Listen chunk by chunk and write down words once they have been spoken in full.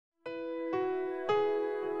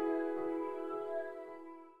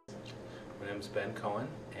name's Cohen,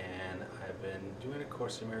 and I've been doing A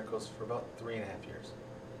Course in Miracles for about 3.5 years.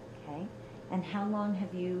 Okay. And how long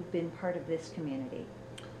have you been part of this community?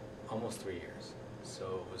 Almost 3 years.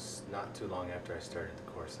 So it was not too long after I started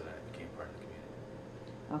the course that I became part of the community.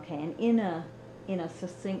 Okay, and in a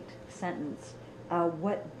succinct sentence,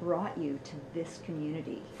 what brought you to this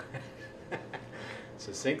community?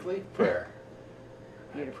 Succinctly, prayer.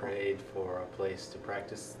 Beautiful. I prayed for a place to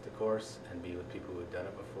practice the course and be with people who had done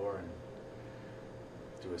it before and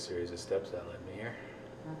do a series of steps that led me here.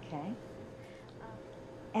 Okay.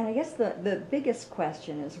 And I guess the biggest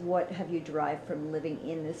question is, what have you derived from living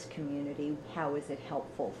in this community? How is it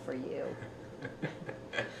helpful for you?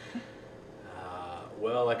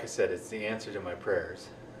 Well, like I said, it's the answer to my prayers.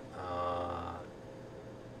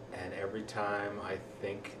 And every time I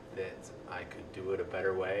think that I could do it a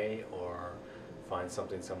better way or find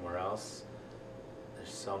something somewhere else,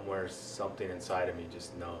 there's something inside of me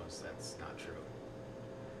just knows that's not true.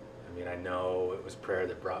 I mean, I know it was prayer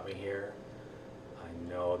that brought me here. I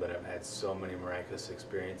know that I've had so many miraculous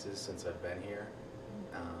experiences since I've been here,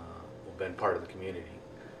 been part of the community,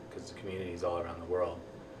 because the community is all around the world.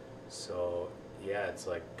 So yeah, it's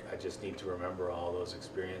like I just need to remember all those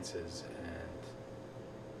experiences, and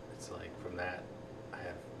it's like from that I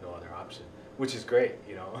have no other option, which is great,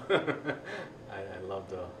 you know. I love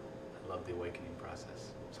the awakening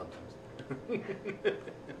process sometimes.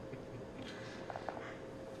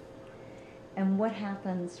 And what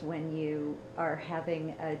happens when you are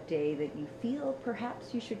having a day that you feel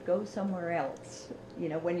perhaps you should go somewhere else? You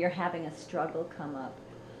know, when you're having a struggle come up?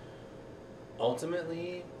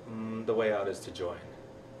 Ultimately, the way out is to join.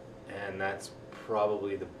 And that's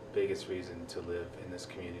probably the biggest reason to live in this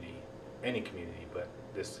community, any community, but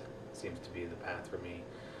this seems to be the path for me.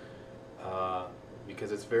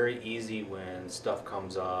 Because it's very easy when stuff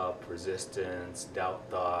comes up, resistance, doubt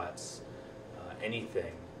thoughts,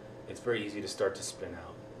 anything, it's very easy to start to spin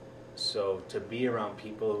out. So to be around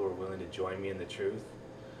people who are willing to join me in the truth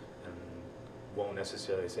and won't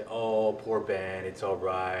necessarily say, oh, poor Ben, it's all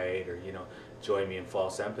right, or, you know, join me in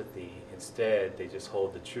false empathy. Instead, they just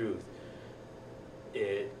hold the truth.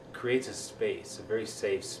 It creates a space, a very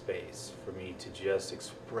safe space for me to just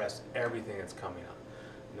express everything that's coming up,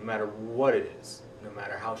 no matter what it is, no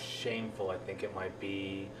matter how shameful I think it might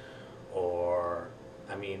be, or,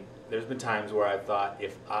 I mean, there's been times where I thought,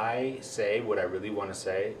 if I say what I really want to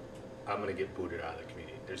say, I'm going to get booted out of the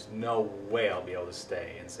community. There's no way I'll be able to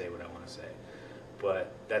stay and say what I want to say.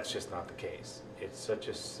 But that's just not the case. It's such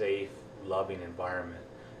a safe, loving environment,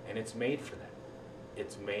 and it's made for that.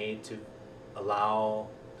 It's made to allow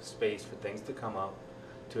space for things to come up,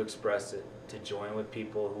 to express it, to join with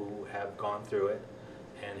people who have gone through it,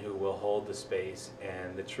 and who will hold the space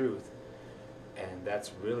and the truth. And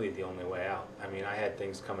that's really the only way out. I mean, I had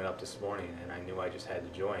things coming up this morning, and I knew I just had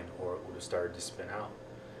to join, or it would have started to spin out.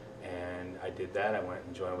 And I did that. I went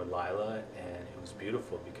and joined with Lila, and it was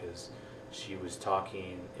beautiful because she was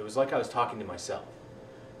talking, it was like I was talking to myself.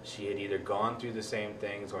 She had either gone through the same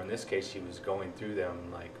things, or in this case, she was going through them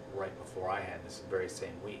like right before I had, this very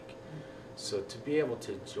same week. So to be able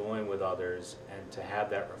to join with others and to have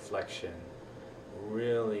that reflection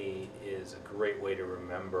really is a great way to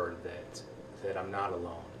remember that I'm not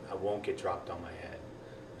alone. I won't get dropped on my head.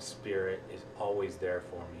 The Spirit is always there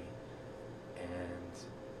for me,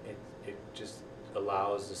 and it just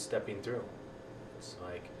allows the stepping through. It's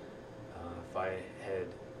like if I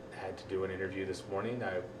had to do an interview this morning,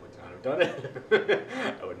 I would not have done it.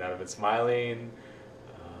 I would not have been smiling.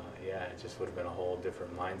 Yeah, it just would have been a whole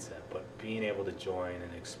different mindset. But being able to join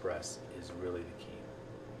and express is really the key.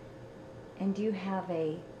 And do you have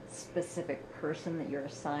a specific person that you're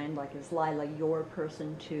assigned? Like, is Lila your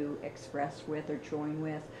person to express with or join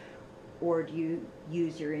with? Or do you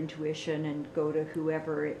use your intuition and go to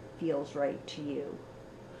whoever it feels right to you?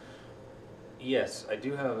 Yes, I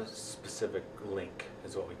do have a specific link,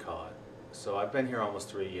 is what we call it. So I've been here almost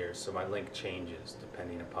 3 years, so my link changes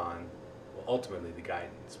depending upon, well, ultimately the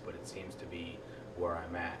guidance, but it seems to be where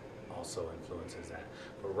I'm at also influences that.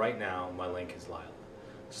 But right now, my link is Lila.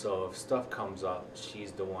 So if stuff comes up,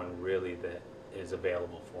 she's the one really that is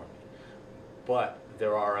available for me. But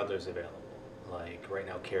there are others available. Like right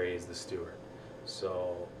now, Carrie is the steward.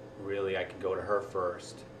 So really, I can go to her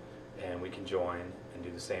first, and we can join and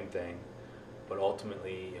do the same thing. But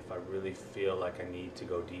ultimately, if I really feel like I need to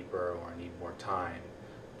go deeper or I need more time,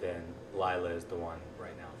 then Lila is the one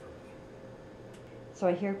right now for me. So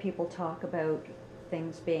I hear people talk about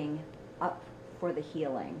things being up for the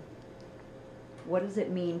healing. What does it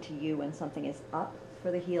mean to you when something is up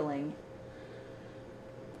for the healing?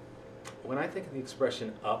 When I think of the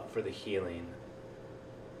expression up for the healing,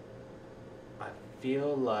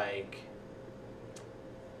 feel like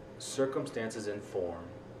circumstances and form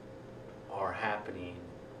are happening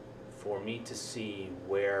for me to see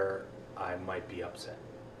where I might be upset,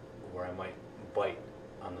 where I might bite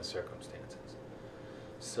on the circumstances.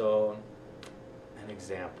 So, an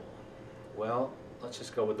example. Well, let's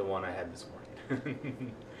just go with the one I had this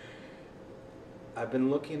morning. I've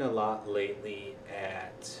been looking a lot lately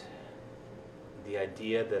at the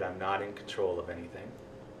idea that I'm not in control of anything,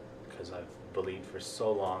 because I've believed for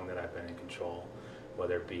so long that I've been in control,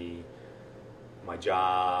 whether it be my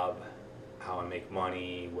job, how I make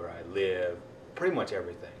money, where I live, pretty much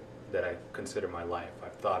everything that I consider my life,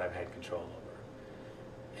 I've thought I've had control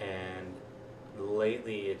over. And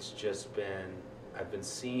lately it's just been, I've been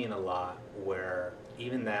seeing a lot where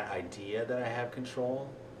even that idea that I have control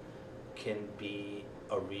can be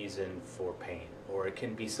a reason for pain, or it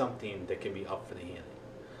can be something that can be up for the healing.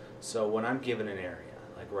 So when I'm given an area,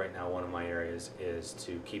 like right now one of my areas is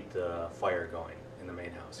to keep the fire going in the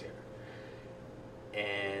main house here.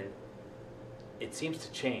 And it seems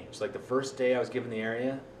to change. Like the first day I was given the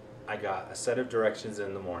area, I got a set of directions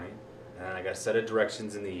in the morning, and then I got a set of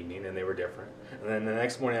directions in the evening, and they were different. And then the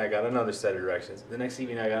next morning I got another set of directions. The next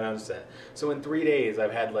evening I got another set. So in 3 days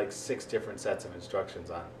I've had like 6 different sets of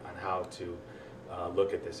instructions on how to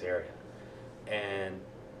look at this area. And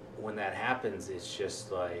when that happens, it's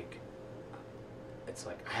just like, it's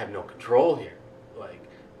like I have no control here. Like,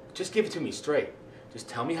 just give it to me straight. Just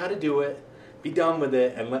tell me how to do it, be done with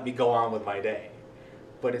it, and let me go on with my day.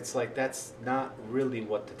 But it's like that's not really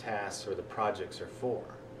what the tasks or the projects are for.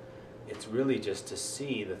 It's really just to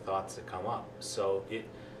see the thoughts that come up. So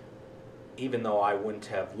even though I wouldn't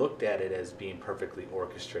have looked at it as being perfectly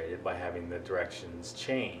orchestrated by having the directions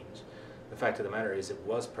change, the fact of the matter is it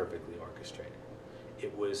was perfectly orchestrated.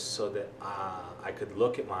 It was so that I could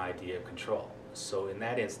look at my idea of control. So in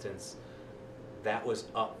that instance, that was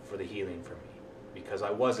up for the healing for me, because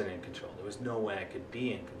I wasn't in control. There was no way I could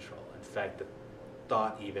be in control. In fact, the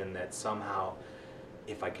thought even that somehow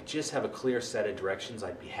if I could just have a clear set of directions,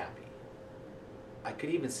 I'd be happy. I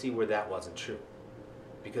could even see where that wasn't true,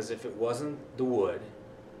 because if it wasn't the wood,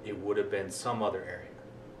 it would have been some other area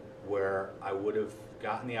where I would have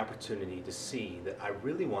gotten the opportunity to see that I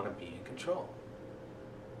really want to be in control.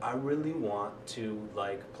 I really want to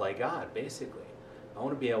play God, basically. I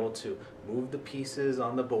want to be able to move the pieces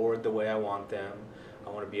on the board the way I want them. I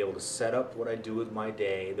want to be able to set up what I do with my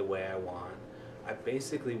day the way I want. I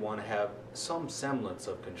basically want to have some semblance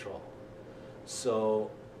of control. So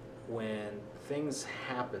when things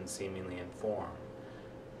happen seemingly in form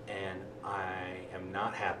and I am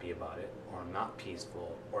not happy about it, or I'm not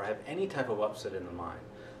peaceful, or have any type of upset in the mind,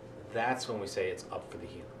 that's when we say it's up for the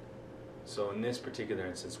healing. So in this particular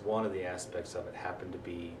instance, one of the aspects of it happened to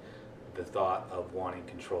be the thought of wanting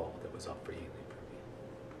control that was up for healing for me.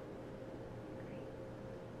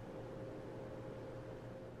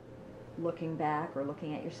 Looking back, or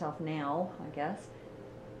looking at yourself now, I guess,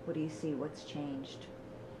 what do you see? What's changed?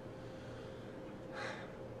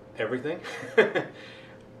 Everything.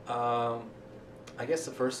 I guess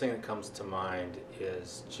the first thing that comes to mind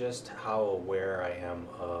is just how aware I am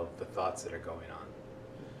of the thoughts that are going on.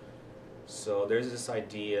 So there's this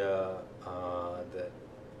idea of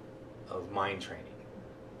mind training,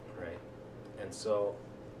 right? And so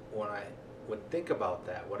when I would think about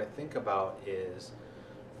that, what I think about is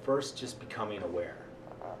first just becoming aware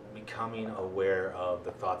of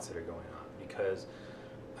the thoughts that are going on, because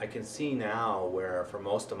I can see now where for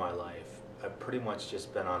most of my life I've pretty much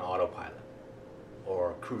just been on autopilot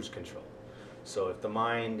or cruise control. So if the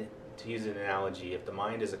mind, to use an analogy, if the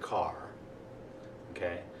mind is a car,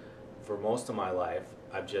 okay, for most of my life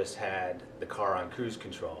I've just had the car on cruise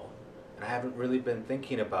control, and I haven't really been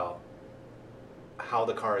thinking about how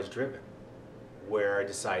the car is driven, where I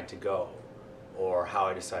decide to go, or how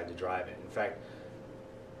I decide to drive it. In fact,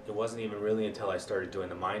 it wasn't even really until I started doing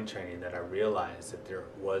the mind training that I realized that there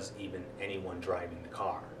was even anyone driving the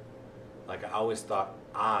car. Like, I always thought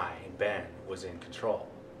I, Ben, was in control,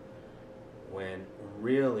 when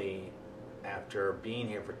really, after being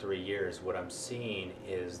here for 3 years, what I'm seeing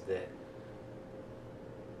is that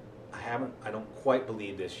I don't quite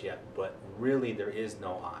believe this yet, but really there is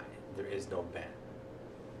no I, there is no Ben.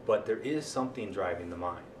 But there is something driving the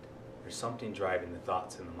mind. There's something driving the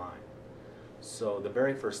thoughts in the mind. So the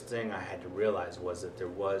very first thing I had to realize was that there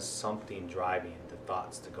was something driving the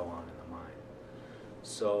thoughts to go on in the mind.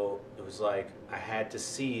 So it was like I had to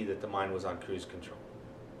see that the mind was on cruise control.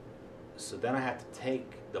 So then I had to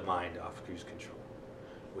take the mind off cruise control,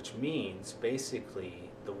 which means basically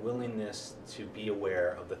the willingness to be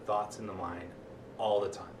aware of the thoughts in the mind all the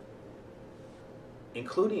time,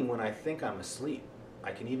 including when I think I'm asleep.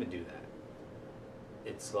 I can even do that.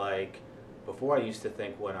 It's like, before I used to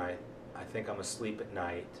think when I think I'm asleep at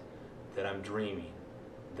night, that I'm dreaming,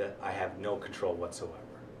 that I have no control whatsoever.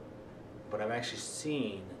 But I've actually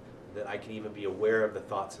seen that I can even be aware of the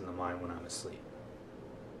thoughts in the mind when I'm asleep.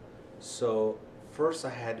 So first I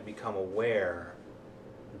had to become aware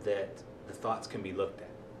that the thoughts can be looked at.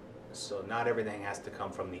 So not everything has to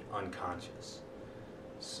come from the unconscious.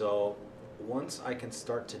 So once I can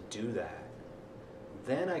start to do that,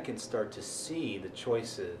 then I can start to see the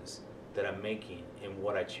choices that I'm making in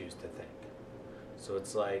what I choose to think. So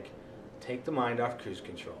it's like, take the mind off cruise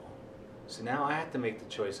control. So now I have to make the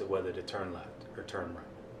choice of whether to turn left or turn right.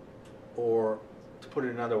 Or, to put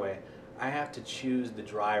it another way, I have to choose the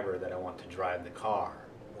driver that I want to drive the car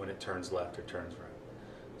when it turns left or turns right.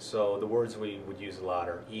 So the words we would use a lot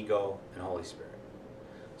are ego and Holy Spirit.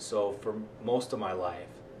 So for most of my life,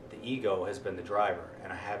 the ego has been the driver,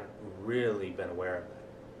 and I haven't really been aware of that.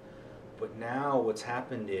 But now what's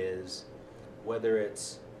happened is, whether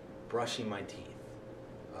it's brushing my teeth,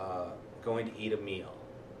 going to eat a meal,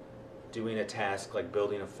 doing a task like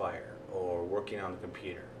building a fire, or working on the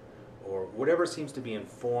computer, or whatever seems to be in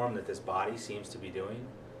form that this body seems to be doing,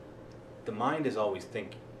 the mind is always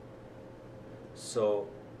thinking. So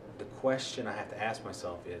the question I have to ask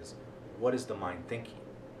myself is, what is the mind thinking?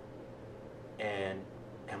 And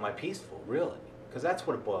am I peaceful, really? Because that's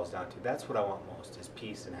what it boils down to. That's what I want most, is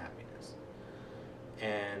peace and happiness.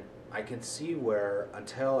 And I can see where,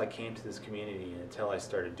 until I came to this community and until I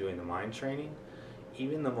started doing the mind training,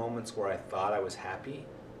 even the moments where I thought I was happy,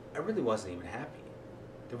 I really wasn't even happy.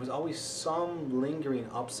 There was always some lingering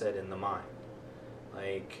upset in the mind.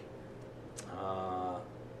 Like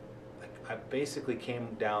I basically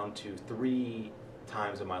came down to 3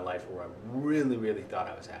 times in my life where I really, really thought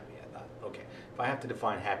I was happy. I thought, okay, if I have to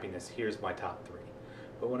define happiness, here's my top 3.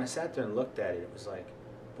 But when I sat there and looked at it, it was like,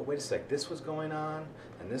 but wait a sec, this was going on,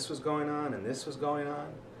 and this was going on, and this was going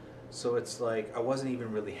on. So it's like I wasn't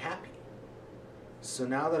even really happy. So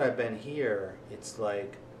now that I've been here, it's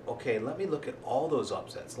like, okay, let me look at all those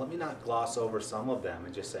upsets. Let me not gloss over some of them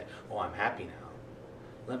and just say, oh, I'm happy now.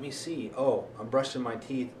 Let me see, oh, I'm brushing my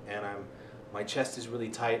teeth, and my chest is really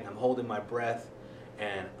tight, and I'm holding my breath,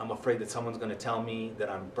 and I'm afraid that someone's going to tell me that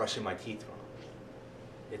I'm brushing my teeth wrong.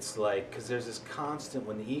 It's like, because there's this constant,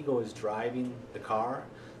 when the ego is driving the car,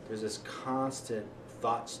 there's this constant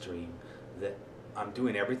thought stream that I'm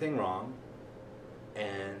doing everything wrong,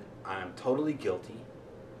 and I'm totally guilty,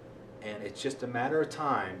 and it's just a matter of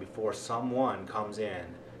time before someone comes in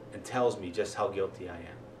and tells me just how guilty I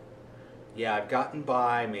am. Yeah, I've gotten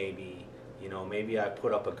by, maybe, maybe I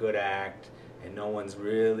put up a good act, and no one's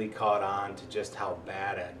really caught on to just how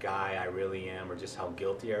bad a guy I really am, or just how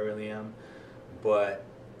guilty I really am, but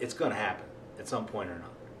it's going to happen at some point or another.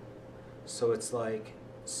 So it's like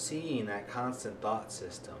seeing that constant thought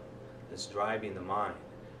system that's driving the mind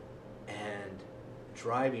and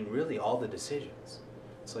driving really all the decisions.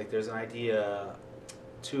 It's like there's an idea,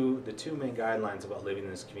 the 2 main guidelines about living in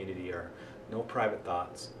this community are no private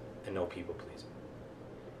thoughts and no people pleasing.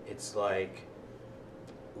 It's like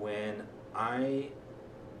when I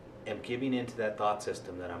am giving into that thought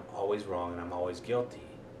system that I'm always wrong and I'm always guilty,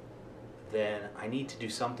 then I need to do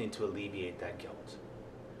something to alleviate that guilt.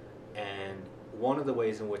 And one of the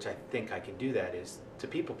ways in which I think I can do that is to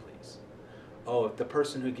people please. Oh, if the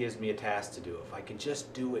person who gives me a task to do, if I can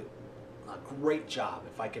just do it a great job,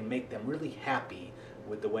 if I can make them really happy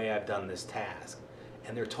with the way I've done this task,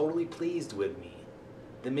 and they're totally pleased with me,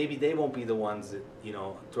 then maybe they won't be the ones that,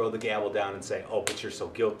 throw the gavel down and say, oh, but you're so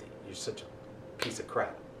guilty. You're such a piece of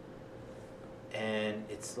crap. And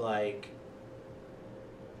it's like,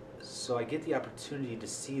 so I get the opportunity to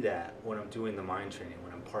see that when I'm doing the mind training,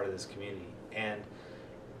 when I'm part of this community. And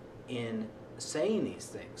in saying these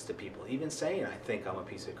things to people, even saying I think I'm a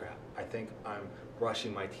piece of crap, I think I'm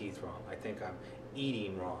brushing my teeth wrong, I think I'm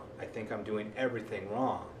eating wrong, I think I'm doing everything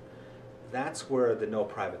wrong, that's where the no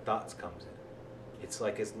private thoughts comes in. It's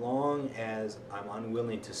like, as long as I'm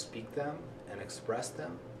unwilling to speak them and express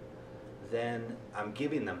them, then I'm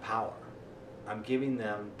giving them power. I'm giving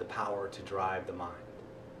them the power to drive the mind,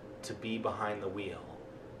 to be behind the wheel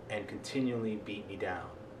and continually beat me down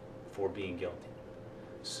for being guilty.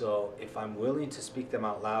 So if I'm willing to speak them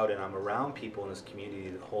out loud and I'm around people in this community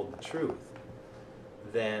that hold the truth,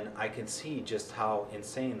 then I can see just how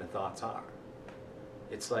insane the thoughts are.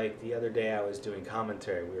 It's like the other day I was doing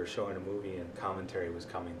commentary. We were showing a movie and commentary was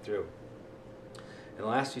coming through. And the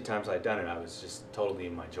last few times I'd done it, I was just totally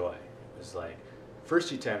in my joy. It was like, first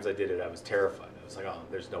few times I did it, I was terrified. I was like, oh,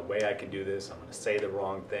 there's no way I can do this. I'm going to say the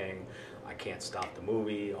wrong thing. I can't stop the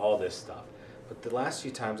movie, all this stuff. But the last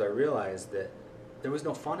few times I realized that there was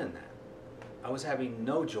no fun in that. I was having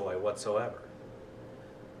no joy whatsoever.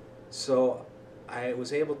 So I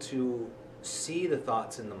was able to see the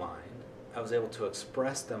thoughts in the mind, I was able to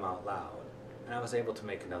express them out loud, and I was able to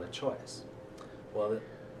make another choice. Well,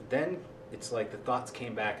 then it's like the thoughts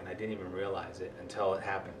came back and I didn't even realize it until it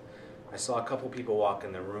happened. I saw a couple people walk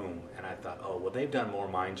in the room and I thought, oh, well, they've done more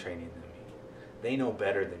mind training than me. They know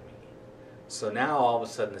better than me. So now all of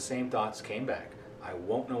a sudden the same thoughts came back. I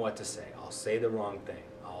won't know what to say. I'll say the wrong thing.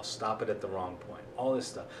 I'll stop it at the wrong point. All this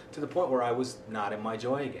stuff. To the point where I was not in my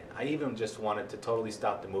joy again. I even just wanted to totally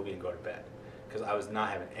stop the movie and go to bed because I was not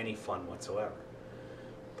having any fun whatsoever.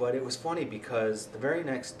 But it was funny because the very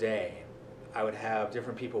next day I would have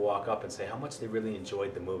different people walk up and say how much they really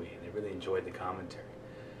enjoyed the movie and they really enjoyed the commentary.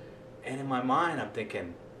 And in my mind I'm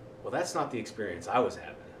thinking, well, that's not the experience I was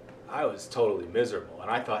having. I was totally miserable and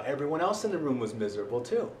I thought everyone else in the room was miserable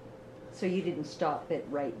too. So you didn't stop it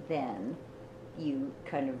right then. You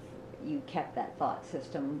kept that thought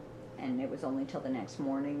system, and it was only till the next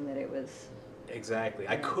morning that it was... Exactly.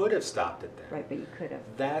 I could have stopped it then. Right, but you could have.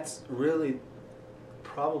 That's really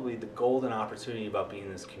probably the golden opportunity about being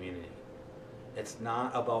in this community. It's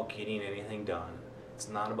not about getting anything done. It's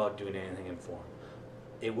not about doing anything informed.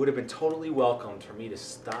 It would have been totally welcomed for me to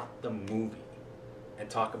stop the movie and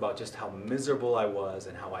talk about just how miserable I was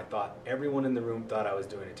and how I thought everyone in the room thought I was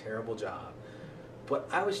doing a terrible job. But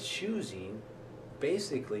I was choosing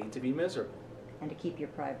basically to be miserable. And to keep your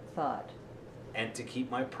private thought. And to keep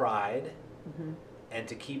my pride. Mm-hmm. And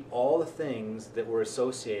to keep all the things that were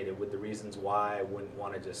associated with the reasons why I wouldn't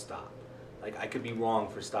want to just stop. Like, I could be wrong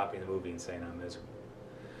for stopping the movie and saying I'm miserable.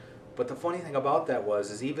 But the funny thing about that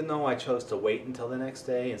is even though I chose to wait until the next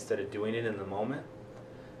day instead of doing it in the moment,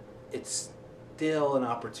 it's still an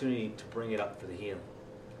opportunity to bring it up for the healing.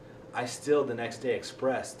 I still, the next day,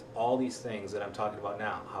 expressed all these things that I'm talking about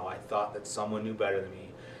now. How I thought that someone knew better than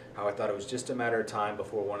me. How I thought it was just a matter of time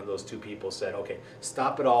before one of those two people said, okay,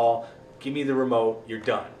 stop it all, give me the remote, you're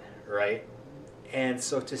done, right? And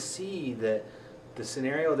so to see that the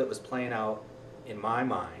scenario that was playing out in my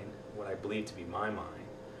mind, what I believe to be my mind,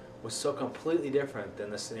 was so completely different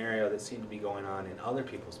than the scenario that seemed to be going on in other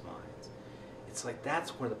people's minds. It's like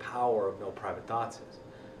that's where the power of no private thoughts is.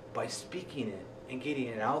 By speaking it and getting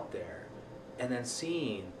it out there, and then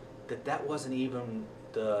seeing that that wasn't even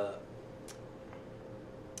the,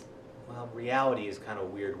 well, reality is kind of a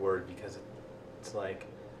weird word because it's like,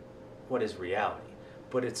 what is reality?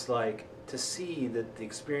 But it's like to see that the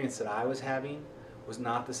experience that I was having was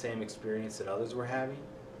not the same experience that others were having,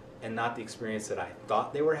 and not the experience that I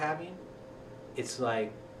thought they were having. It's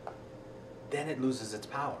like, then it loses its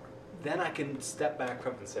power. Then I can step back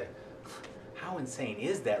from it and say, how insane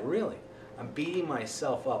is that really? I'm beating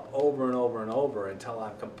myself up over and over and over until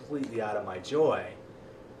I'm completely out of my joy.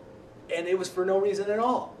 And it was for no reason at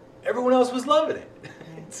all. Everyone else was loving it.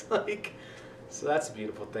 It's like, so that's the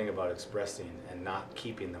beautiful thing about expressing and not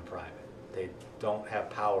keeping them private. They don't have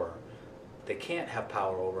power. They can't have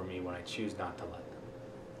power over me when I choose not to let them.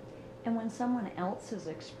 And when someone else is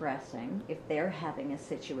expressing, if they're having a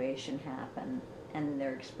situation happen and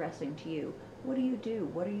they're expressing to you, what do you do?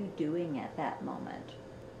 What are you doing at that moment?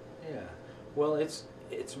 Yeah, well, it's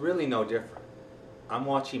really no different. I'm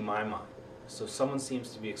watching my mind. So if someone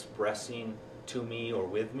seems to be expressing to me or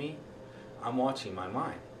with me, I'm watching my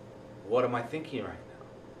mind. What am I thinking right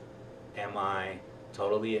now? Am I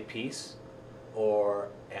totally at peace or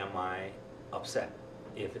am I upset?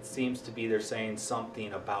 If it seems to be they're saying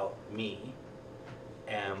something about me,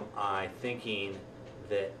 am I thinking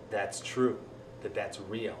that that's true, that that's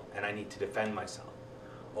real, and I need to defend myself?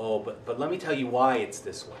 Oh, but let me tell you why it's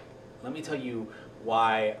this way. Let me tell you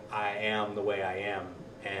why I am the way I am,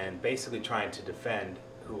 and basically trying to defend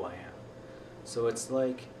who I am. So it's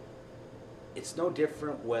like, it's no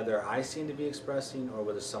different whether I seem to be expressing or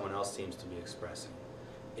whether someone else seems to be expressing.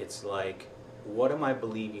 It's like, what am I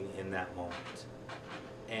believing in that moment?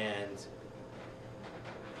 And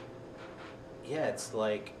yeah, it's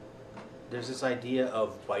like there's this idea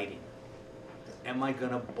of biting. Am I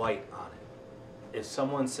gonna bite on it? If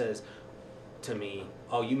someone says to me,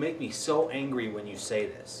 oh, you make me so angry when you say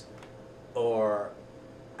this, or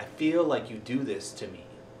I feel like you do this to me,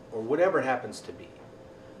 or whatever it happens to be,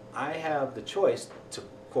 I have the choice to,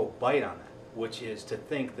 quote, bite on that, which is to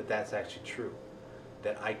think that that's actually true,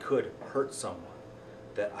 that I could hurt someone,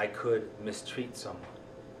 that I could mistreat someone,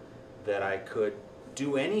 that I could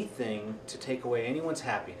do anything to take away anyone's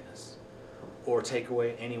happiness or take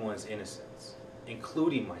away anyone's innocence,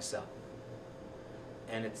 including myself.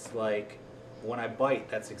 And it's like, when I bite,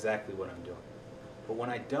 that's exactly what I'm doing. But when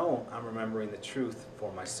I don't, I'm remembering the truth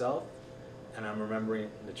for myself and I'm remembering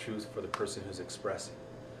the truth for the person who's expressing.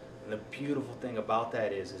 And the beautiful thing about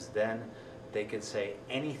that is then they can say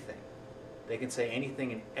anything. They can say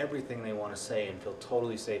anything and everything they want to say and feel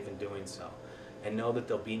totally safe in doing so, and know that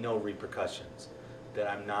there'll be no repercussions, that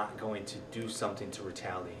I'm not going to do something to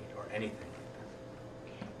retaliate or anything.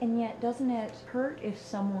 And yet, doesn't it hurt if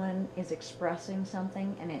someone is expressing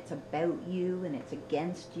something and it's about you and it's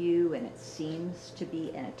against you and it seems to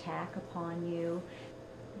be an attack upon you?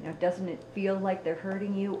 You know, doesn't it feel like they're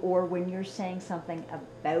hurting you? Or when you're saying something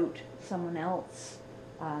about someone else,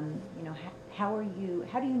 you know, how do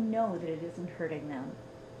you know that it isn't hurting them?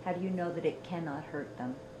 How do you know that it cannot hurt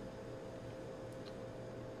them?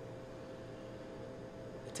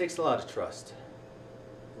 It takes a lot of trust.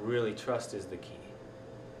 Really, trust is the key.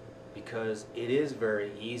 Because it is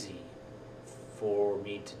very easy for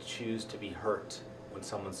me to choose to be hurt when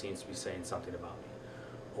someone seems to be saying something about me,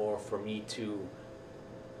 or for me to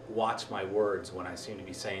watch my words when I seem to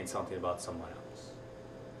be saying something about someone else.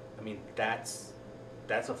 I mean, that's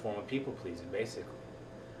a form of people pleasing, basically.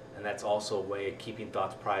 And that's also a way of keeping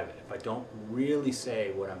thoughts private. If I don't really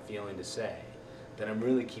say what I'm feeling to say, then I'm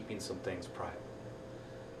really keeping some things private.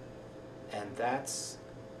 And that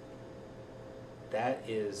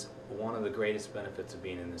is one of the greatest benefits of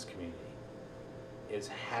being in this community, is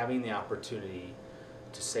having the opportunity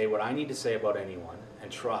to say what I need to say about anyone and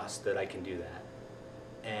trust that I can do that.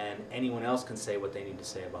 And anyone else can say what they need to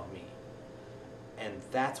say about me. And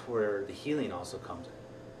that's where the healing also comes in.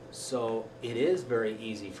 So it is very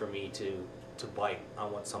easy for me to bite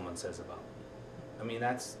on what someone says about me. I mean,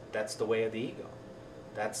 that's the way of the ego.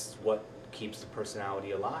 That's what keeps the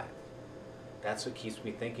personality alive. That's what keeps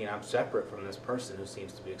me thinking I'm separate from this person who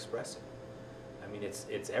seems to be expressing. I mean,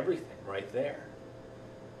 it's everything right there.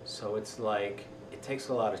 So it's like, it takes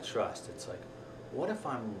a lot of trust. It's like, what if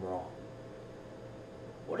I'm wrong?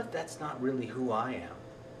 What if that's not really who I am?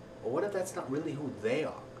 Or what if that's not really who they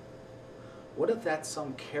are? What if that's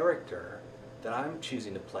some character that I'm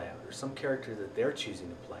choosing to play out, or some character that they're choosing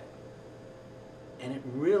to play out? And it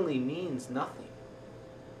really means nothing.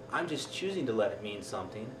 I'm just choosing to let it mean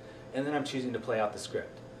something, and then I'm choosing to play out the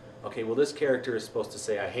script. Okay, well, this character is supposed to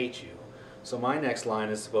say, I hate you. So my next line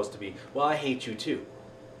is supposed to be, well, I hate you too.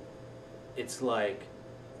 It's like,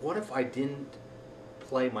 what if I didn't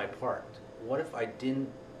play my part? What if I didn't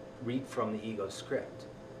read from the ego script?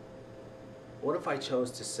 What if I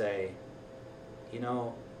chose to say, you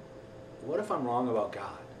know, what if I'm wrong about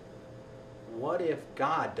God? What if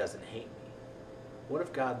God doesn't hate me? What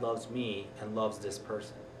if God loves me and loves this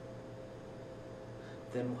person?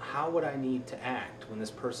 Then how would I need to act when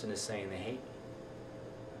this person is saying they hate me?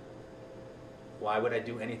 Why would I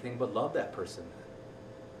do anything but love that person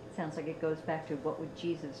then? Sounds like it goes back to what would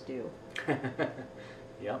Jesus do?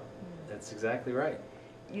 Yep, that's exactly right.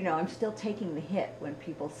 You know, I'm still taking the hit when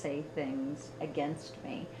people say things against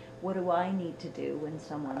me. What do I need to do when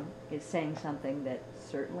someone is saying something that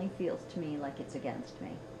certainly feels to me like it's against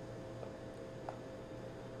me?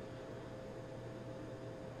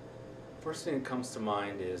 First thing that comes to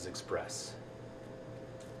mind is express.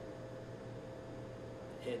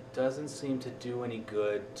 It doesn't seem to do any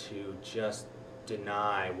good to just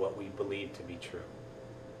deny what we believe to be true.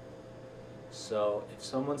 So if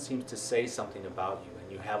someone seems to say something about you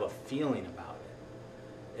and you have a feeling about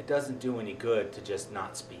it, it doesn't do any good to just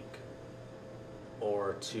not speak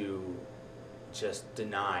or to just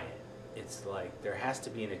deny it. It's like there has to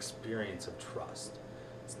be an experience of trust.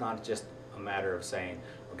 It's not just a matter of saying,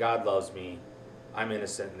 well, God loves me, I'm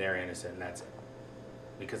innocent and they're innocent, and that's it.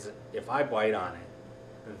 Because if I bite on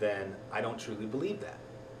it, then I don't truly believe that.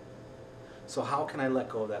 So how can I let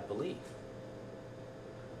go of that belief?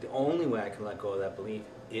 The only way I can let go of that belief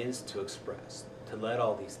is to express, to let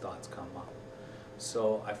all these thoughts come up.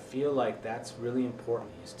 So I feel like that's really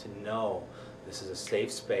important, is to know this is a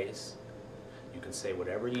safe space. You can say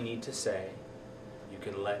whatever you need to say. You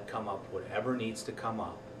can let come up whatever needs to come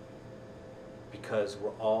up, because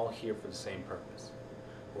we're all here for the same purpose.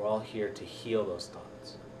 We're all here to heal those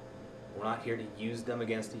thoughts. We're not here to use them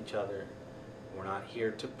against each other. We're not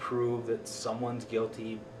here to prove that someone's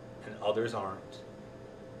guilty and others aren't.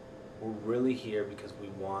 We're really here because we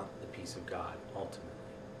want the peace of God, ultimately.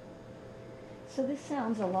 So this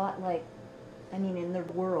sounds a lot like, I mean, in the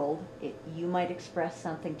world, you might express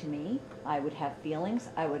something to me, I would have feelings,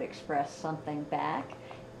 I would express something back,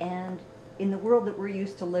 and in the world that we're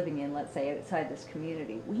used to living in, let's say outside this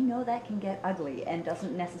community, we know that can get ugly and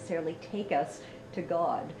doesn't necessarily take us to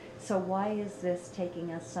God. So why is this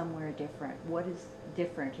taking us somewhere different? What is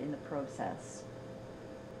different in the process?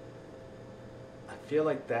 I feel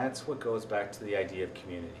like that's what goes back to the idea of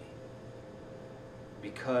community.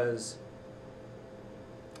 Because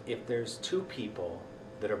if there's two people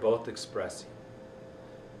that are both expressing,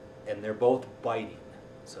 and they're both biting,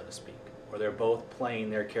 so to speak, or they're both playing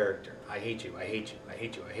their character, I hate you, I hate you, I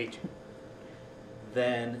hate you, I hate you,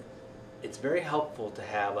 then it's very helpful to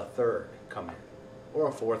have a third come in, or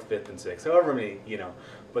a fourth, fifth, and sixth, however many,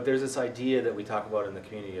 but there's this idea that we talk about in the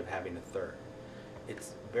community of having a third.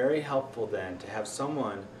 It's very helpful then to have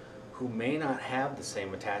someone who may not have the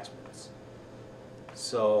same attachments,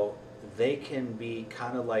 so they can be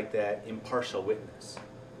kind of like that impartial witness,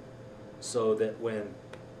 so that when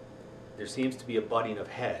there seems to be a butting of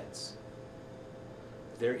heads,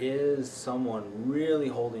 there is someone really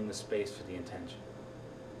holding the space for the intention.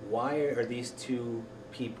 Why are these two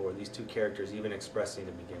people or these two characters even expressing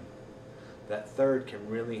to begin with? That third can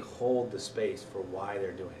really hold the space for why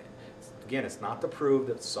they're doing it. Again, it's not to prove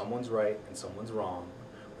that someone's right and someone's wrong,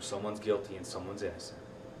 or someone's guilty and someone's innocent.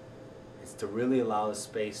 It's to really allow the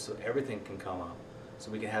space so everything can come up,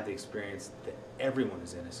 so we can have the experience that everyone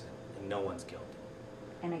is innocent and no one's guilty.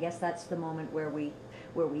 And I guess that's the moment where we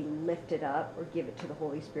lift it up or give it to the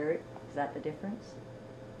Holy Spirit. Is that the difference?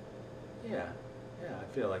 Yeah, I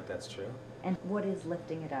feel like that's true. And what is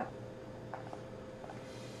lifting it up?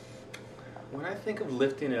 When I think of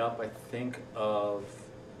lifting it up, I think of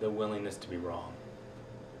the willingness to be wrong.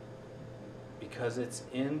 Because it's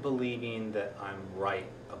in believing that I'm right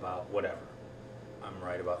about whatever. I'm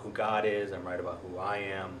right about who God is, I'm right about who I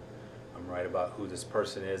am, I'm right about who this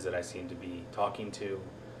person is that I seem to be talking to.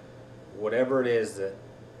 Whatever it is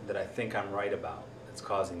that I think I'm right about that's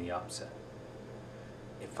causing the upset.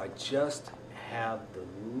 If I just have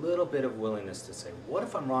the little bit of willingness to say, what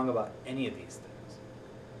if I'm wrong about any of these things?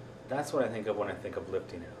 That's what I think of when I think of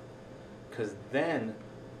lifting it up. Because then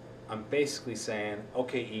I'm basically saying,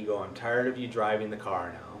 okay, ego, I'm tired of you driving the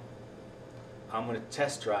car now. I'm going to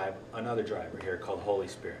test drive another driver here called Holy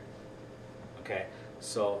Spirit. Okay,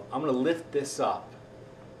 so I'm going to lift this up,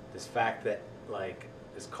 this fact that like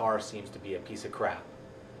this car seems to be a piece of crap.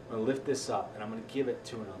 I'm going to lift this up and I'm going to give it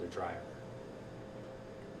to another driver.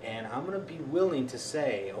 And I'm going to be willing to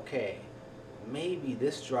say, okay, maybe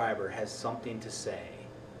this driver has something to say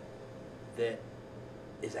that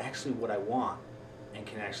is actually what I want and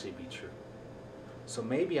can actually be true. So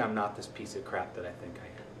maybe I'm not this piece of crap that I think I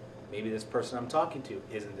am. Maybe this person I'm talking to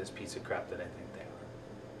isn't this piece of crap that I think they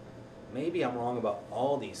are. Maybe I'm wrong about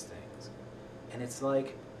all these things. And it's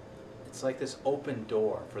like this open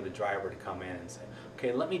door for the driver to come in and say,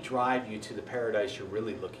 okay, let me drive you to the paradise you're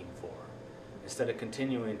really looking for, instead of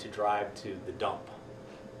continuing to drive to the dump.